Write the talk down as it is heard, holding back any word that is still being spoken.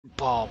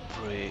बाप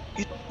रे,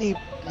 इतनी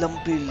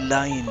लंबी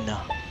लाइन।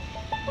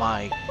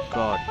 माय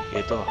गॉड,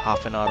 ये तो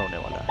हाफ एन आवर होने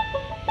वाला है।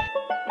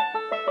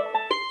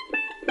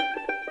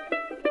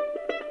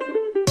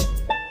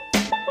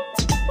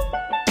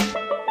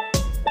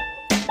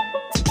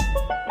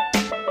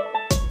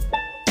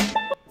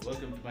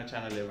 Welcome to my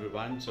channel,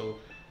 everyone. So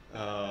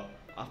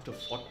after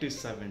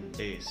 47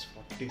 days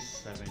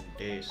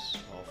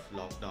of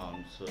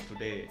lockdown, so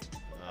today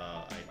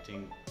I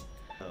think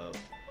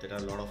there are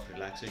a lot of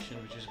relaxation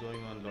which is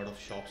going on. A lot of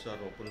shops are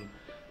open.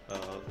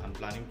 I'm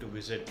planning to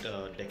visit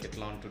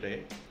Decathlon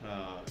today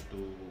to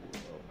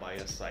buy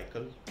a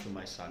cycle to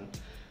my son.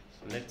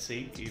 So let's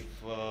see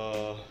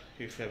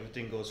if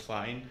everything goes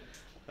fine,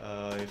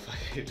 if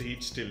I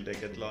reach till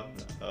Decathlon,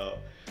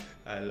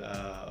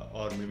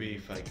 or maybe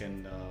if I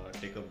can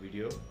take a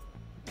video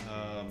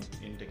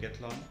in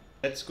Decathlon.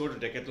 Let's go to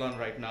Decathlon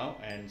right now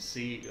and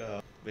see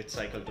which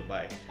cycle to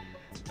buy.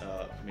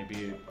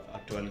 Maybe a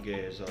 12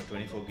 gauge or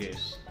 24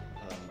 gauge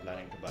I'm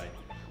planning to buy.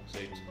 So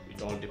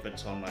it all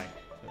depends on my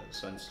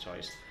son's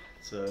choice.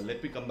 So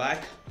let me come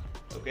back.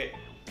 Okay.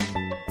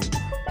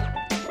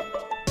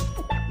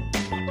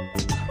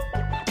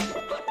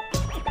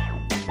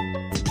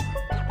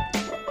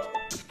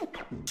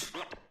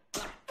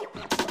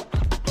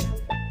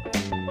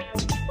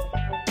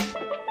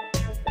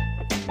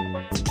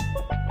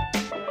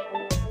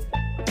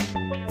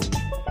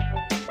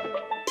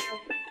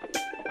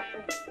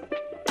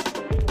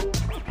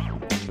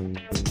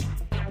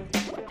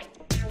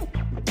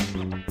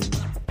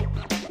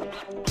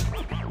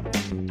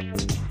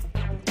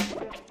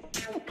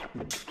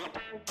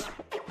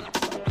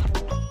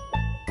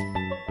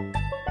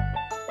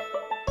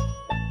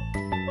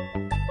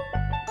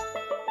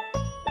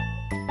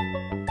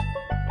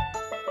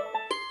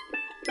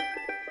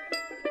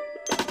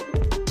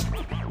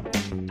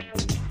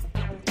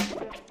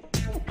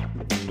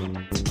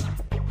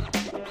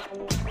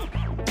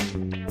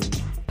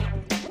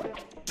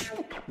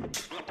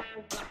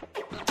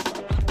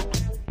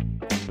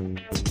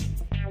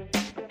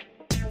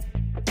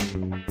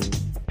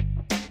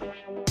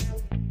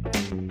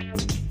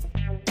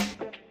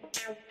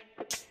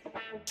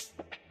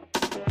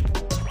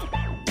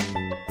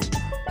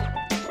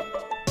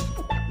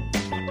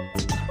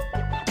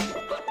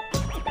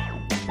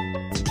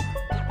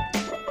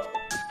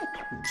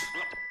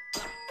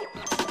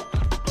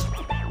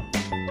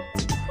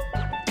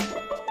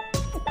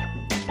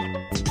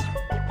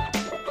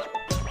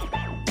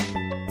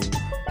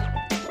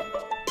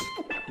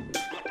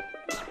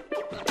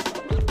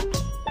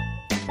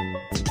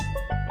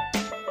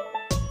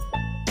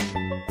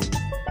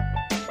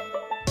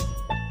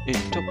 It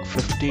took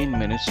 15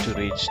 minutes to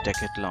reach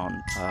Decathlon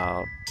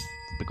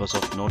because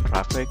of no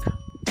traffic.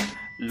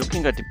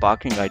 Looking at the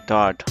parking, I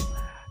thought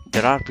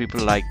there are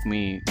people like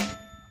me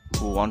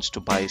who wants to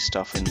buy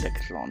stuff in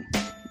Decathlon,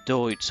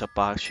 though it's a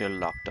partial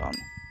lockdown.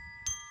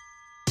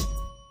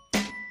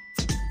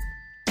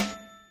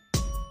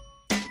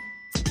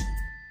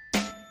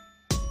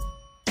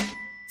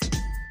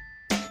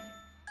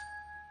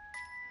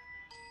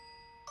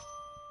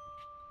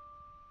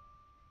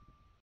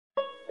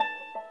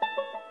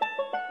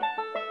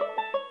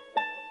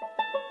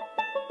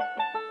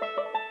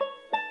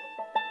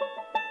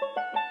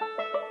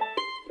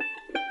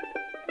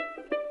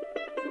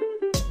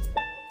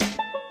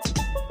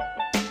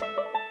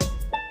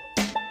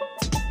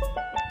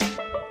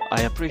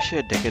 I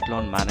appreciate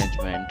Decathlon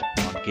management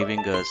on giving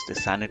us the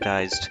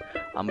sanitized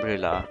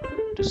umbrella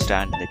to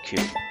stand in the queue.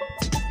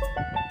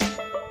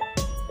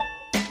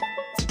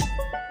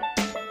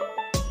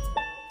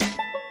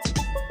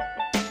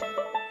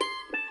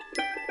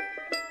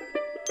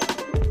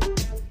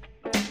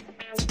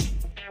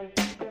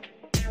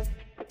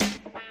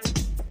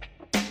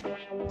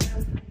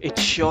 It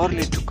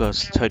surely took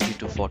us 30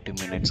 to 40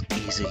 minutes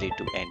easily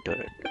to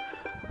enter it.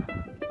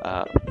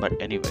 But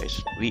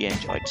anyways, we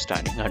enjoyed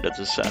standing under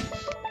the sun.